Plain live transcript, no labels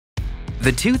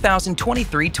The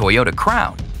 2023 Toyota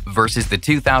Crown versus the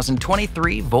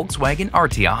 2023 Volkswagen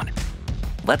Arteon.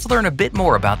 Let's learn a bit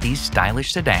more about these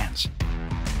stylish sedans.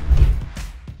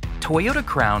 Toyota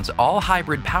Crown's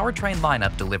all-hybrid powertrain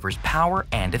lineup delivers power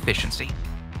and efficiency.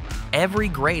 Every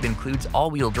grade includes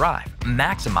all-wheel drive,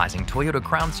 maximizing Toyota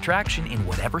Crown's traction in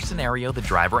whatever scenario the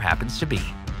driver happens to be.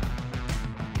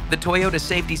 The Toyota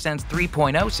Safety Sense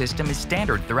 3.0 system is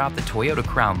standard throughout the Toyota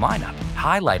Crown lineup,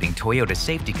 highlighting Toyota's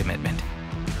safety commitment.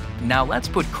 Now let's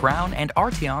put Crown and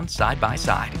Arteon side by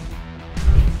side.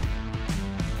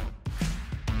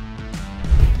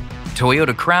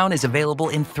 Toyota Crown is available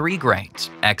in 3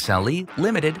 grades: XLE,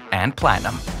 Limited, and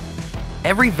Platinum.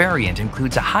 Every variant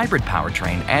includes a hybrid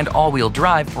powertrain and all-wheel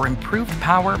drive for improved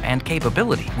power and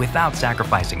capability without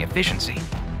sacrificing efficiency.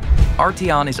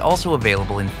 Arteon is also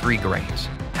available in 3 grades.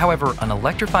 However, an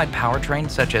electrified powertrain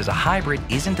such as a hybrid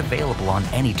isn't available on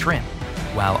any trim,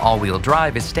 while all-wheel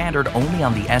drive is standard only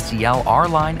on the SEL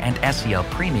R-Line and SEL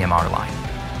Premium R-Line.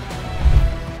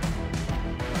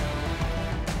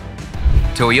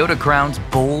 Toyota Crown's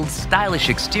bold, stylish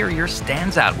exterior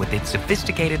stands out with its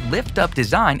sophisticated lift-up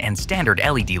design and standard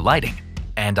LED lighting.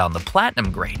 And on the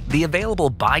Platinum grade, the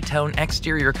available bi-tone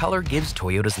exterior color gives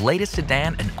Toyota's latest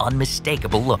sedan an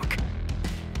unmistakable look.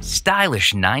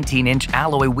 Stylish 19-inch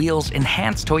alloy wheels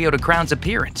enhance Toyota Crown's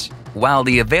appearance, while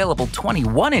the available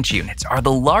 21-inch units are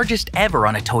the largest ever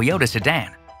on a Toyota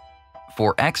sedan.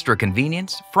 For extra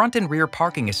convenience, front and rear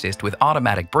parking assist with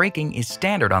automatic braking is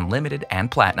standard on Limited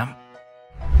and Platinum.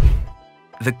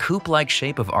 The coupe-like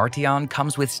shape of Arteon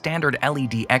comes with standard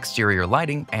LED exterior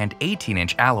lighting and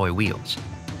 18-inch alloy wheels.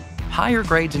 Higher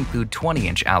grades include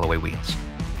 20-inch alloy wheels.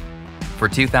 For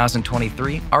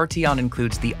 2023, Arteon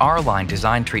includes the R-Line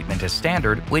design treatment as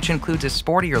standard, which includes a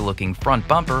sportier-looking front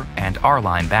bumper and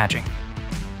R-Line badging.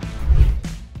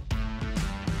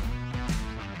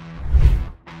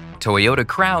 Toyota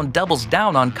Crown doubles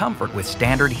down on comfort with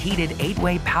standard heated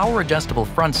 8-way power-adjustable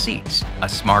front seats, a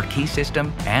smart key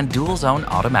system, and dual-zone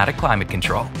automatic climate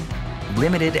control.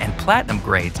 Limited and Platinum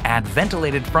grades add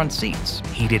ventilated front seats,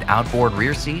 heated outboard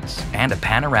rear seats, and a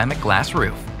panoramic glass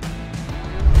roof.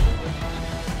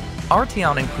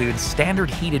 Arteon includes standard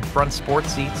heated front sport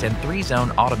seats and 3-zone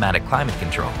automatic climate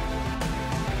control.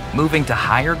 Moving to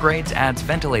higher grades adds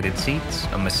ventilated seats,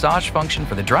 a massage function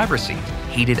for the driver's seat,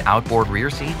 heated outboard rear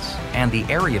seats, and the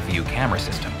area view camera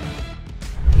system.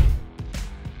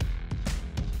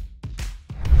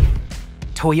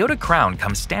 Toyota Crown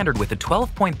comes standard with a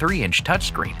 12.3-inch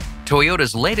touchscreen.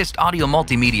 Toyota's latest audio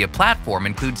multimedia platform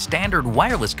includes standard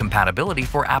wireless compatibility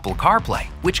for Apple CarPlay,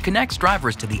 which connects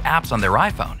drivers to the apps on their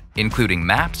iPhone, including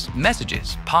Maps,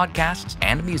 Messages, Podcasts,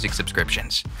 and music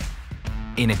subscriptions.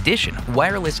 In addition,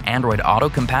 wireless Android Auto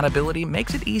compatibility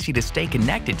makes it easy to stay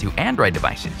connected to Android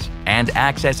devices and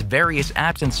access various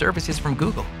apps and services from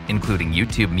Google, including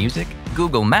YouTube Music,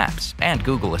 Google Maps, and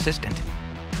Google Assistant.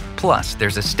 Plus,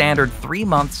 there's a standard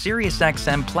 3-month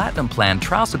SiriusXM Platinum Plan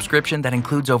trial subscription that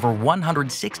includes over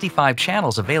 165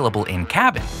 channels available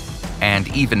in-cabin, and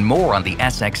even more on the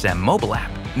SXM mobile app,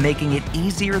 making it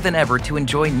easier than ever to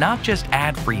enjoy not just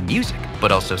ad-free music,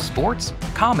 but also sports,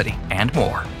 comedy, and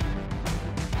more.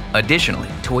 Additionally,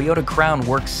 Toyota Crown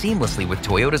works seamlessly with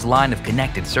Toyota's line of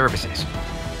connected services.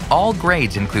 All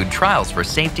grades include trials for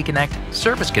Safety Connect,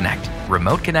 Service Connect,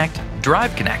 Remote Connect,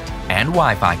 Drive Connect, and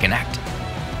Wi-Fi Connect.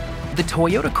 The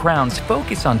Toyota Crown's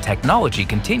focus on technology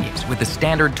continues with a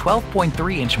standard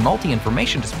 12.3-inch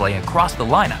multi-information display across the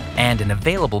lineup and an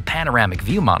available panoramic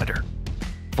view monitor.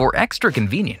 For extra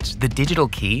convenience, the digital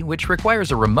key, which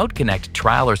requires a Remote Connect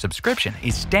trial or subscription,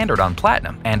 is standard on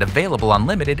Platinum and available on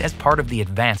Limited as part of the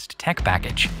Advanced Tech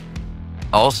package.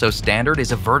 Also standard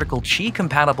is a vertical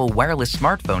Qi-compatible wireless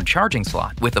smartphone charging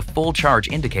slot with a full charge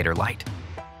indicator light.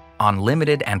 On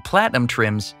Limited and Platinum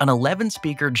trims, an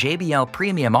 11-speaker JBL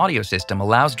premium audio system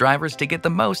allows drivers to get the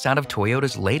most out of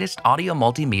Toyota's latest audio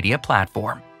multimedia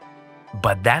platform.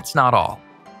 But that's not all.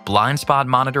 Blind spot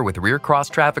monitor with rear cross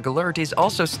traffic alert is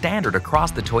also standard across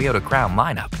the Toyota Crown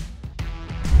lineup.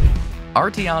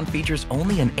 Arteon features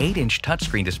only an 8-inch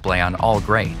touchscreen display on all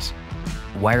grades.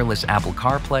 Wireless Apple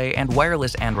CarPlay and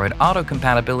wireless Android Auto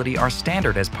compatibility are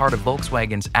standard as part of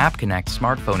Volkswagen's App Connect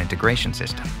smartphone integration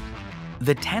system.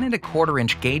 The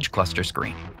 10.25-inch gauge cluster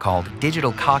screen, called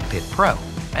Digital Cockpit Pro,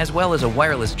 as well as a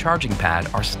wireless charging pad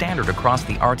are standard across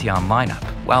the Arteon lineup,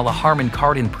 while the Harman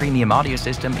Kardon premium audio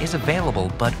system is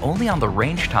available but only on the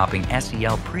range-topping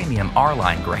SEL Premium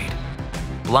R-Line grade.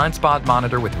 Blind spot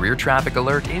monitor with rear traffic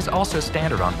alert is also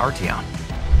standard on Arteon.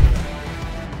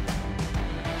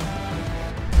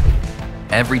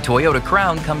 Every Toyota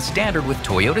Crown comes standard with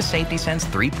Toyota Safety Sense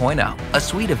 3.0, a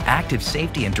suite of active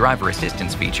safety and driver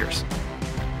assistance features.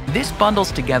 This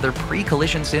bundles together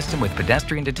pre-collision system with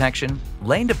pedestrian detection,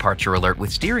 lane departure alert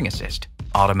with steering assist,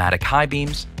 automatic high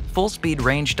beams, full-speed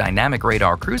range dynamic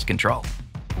radar cruise control,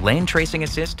 lane tracing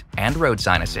assist, and road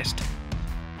sign assist.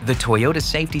 The Toyota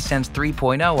Safety Sense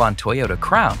 3.0 on Toyota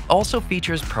Crown also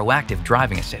features Proactive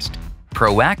Driving Assist.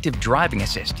 Proactive Driving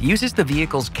Assist uses the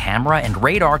vehicle's camera and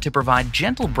radar to provide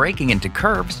gentle braking into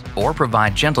curves or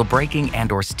provide gentle braking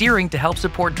and/or steering to help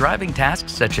support driving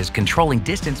tasks such as controlling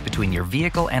distance between your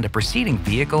vehicle and a preceding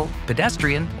vehicle,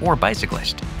 pedestrian, or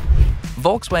bicyclist.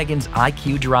 Volkswagen's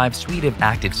IQ Drive suite of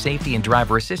active safety and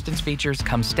driver assistance features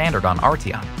comes standard on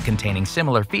Arteon, containing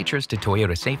similar features to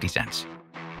Toyota Safety Sense.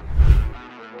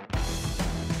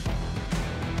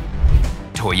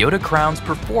 Toyota Crown's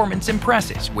performance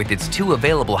impresses with its two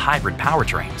available hybrid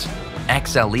powertrains.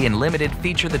 XLE and Limited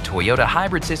feature the Toyota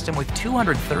hybrid system with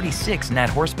 236 net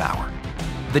horsepower.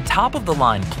 The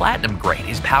top-of-the-line Platinum grade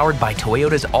is powered by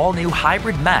Toyota's all-new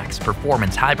Hybrid Max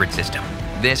performance hybrid system.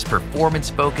 This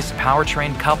performance-focused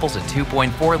powertrain couples a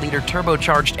 2.4-liter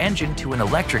turbocharged engine to an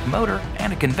electric motor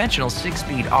and a conventional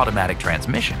 6-speed automatic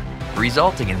transmission,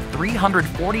 resulting in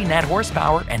 340 net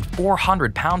horsepower and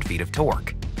 400 pound-feet of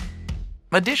torque.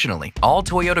 Additionally, all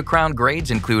Toyota Crown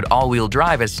grades include all-wheel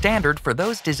drive as standard for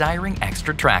those desiring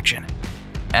extra traction.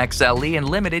 XLE and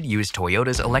Limited use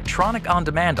Toyota's electronic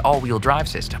on-demand all-wheel drive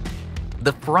system.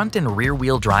 The front and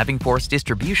rear-wheel driving force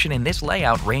distribution in this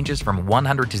layout ranges from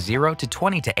 100 to 0 to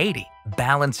 20 to 80,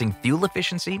 balancing fuel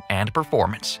efficiency and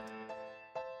performance.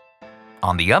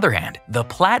 On the other hand, the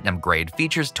Platinum grade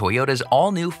features Toyota's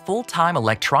all-new full-time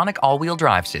electronic all-wheel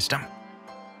drive system.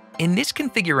 In this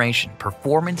configuration,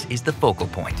 performance is the focal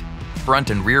point.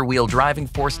 Front and rear-wheel driving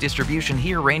force distribution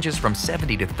here ranges from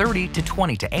 70 to 30 to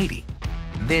 20 to 80.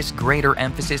 This greater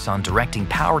emphasis on directing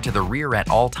power to the rear at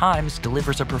all times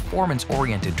delivers a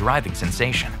performance-oriented driving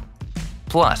sensation.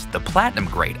 Plus, the Platinum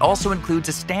grade also includes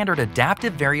a standard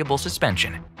adaptive variable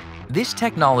suspension. This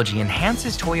technology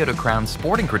enhances Toyota Crown's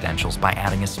sporting credentials by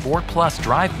adding a Sport Plus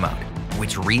drive mode,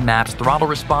 which remaps throttle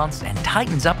response and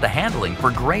tightens up the handling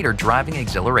for greater driving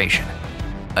exhilaration.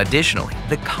 Additionally,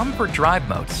 the Comfort Drive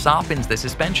mode softens the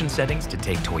suspension settings to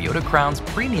take Toyota Crown's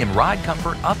premium ride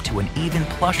comfort up to an even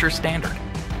plusher standard.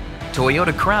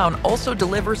 Toyota Crown also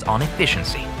delivers on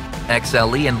efficiency.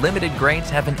 XLE and Limited grades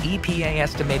have an EPA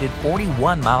estimated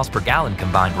 41 miles per gallon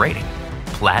combined rating.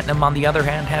 Platinum, on the other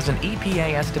hand, has an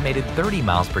EPA estimated 30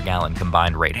 miles per gallon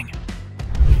combined rating.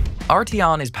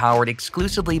 Arteon is powered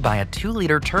exclusively by a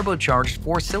 2-liter turbocharged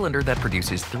 4-cylinder that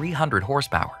produces 300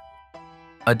 horsepower.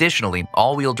 Additionally,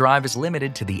 all-wheel drive is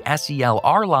limited to the SEL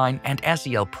R-Line and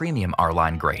SEL Premium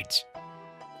R-Line grades.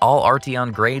 All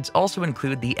Arteon grades also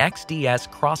include the XDS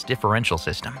cross-differential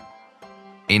system.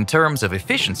 In terms of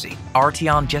efficiency,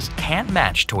 Arteon just can't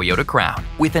match Toyota Crown,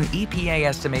 with an EPA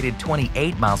estimated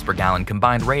 28 miles per gallon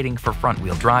combined rating for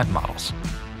front-wheel drive models.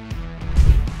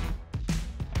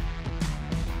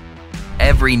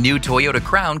 Every new Toyota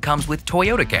Crown comes with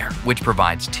Toyota Care, which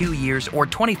provides 2 years or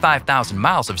 25,000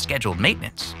 miles of scheduled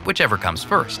maintenance, whichever comes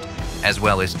first, as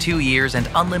well as 2 years and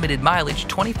unlimited mileage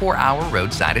 24-hour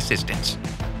roadside assistance.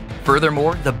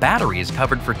 Furthermore, the battery is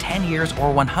covered for 10 years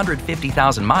or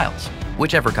 150,000 miles,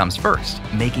 whichever comes first,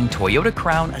 making Toyota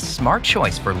Crown a smart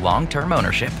choice for long-term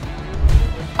ownership.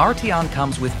 Arteon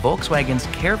comes with Volkswagen's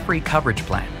Carefree Coverage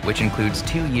Plan, which includes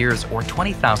 2 years or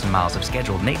 20,000 miles of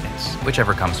scheduled maintenance,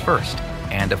 whichever comes first,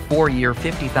 and a 4-year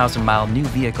 50,000-mile new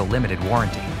vehicle limited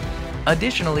warranty.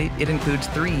 Additionally, it includes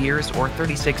 3 years or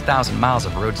 36,000 miles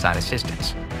of roadside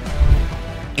assistance.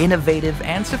 Innovative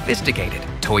and sophisticated,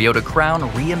 Toyota Crown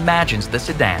reimagines the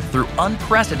sedan through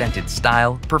unprecedented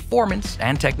style, performance,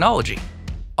 and technology,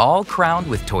 all crowned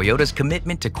with Toyota's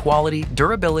commitment to quality,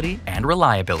 durability, and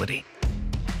reliability.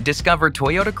 Discover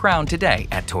Toyota Crown today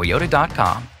at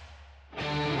toyota.com.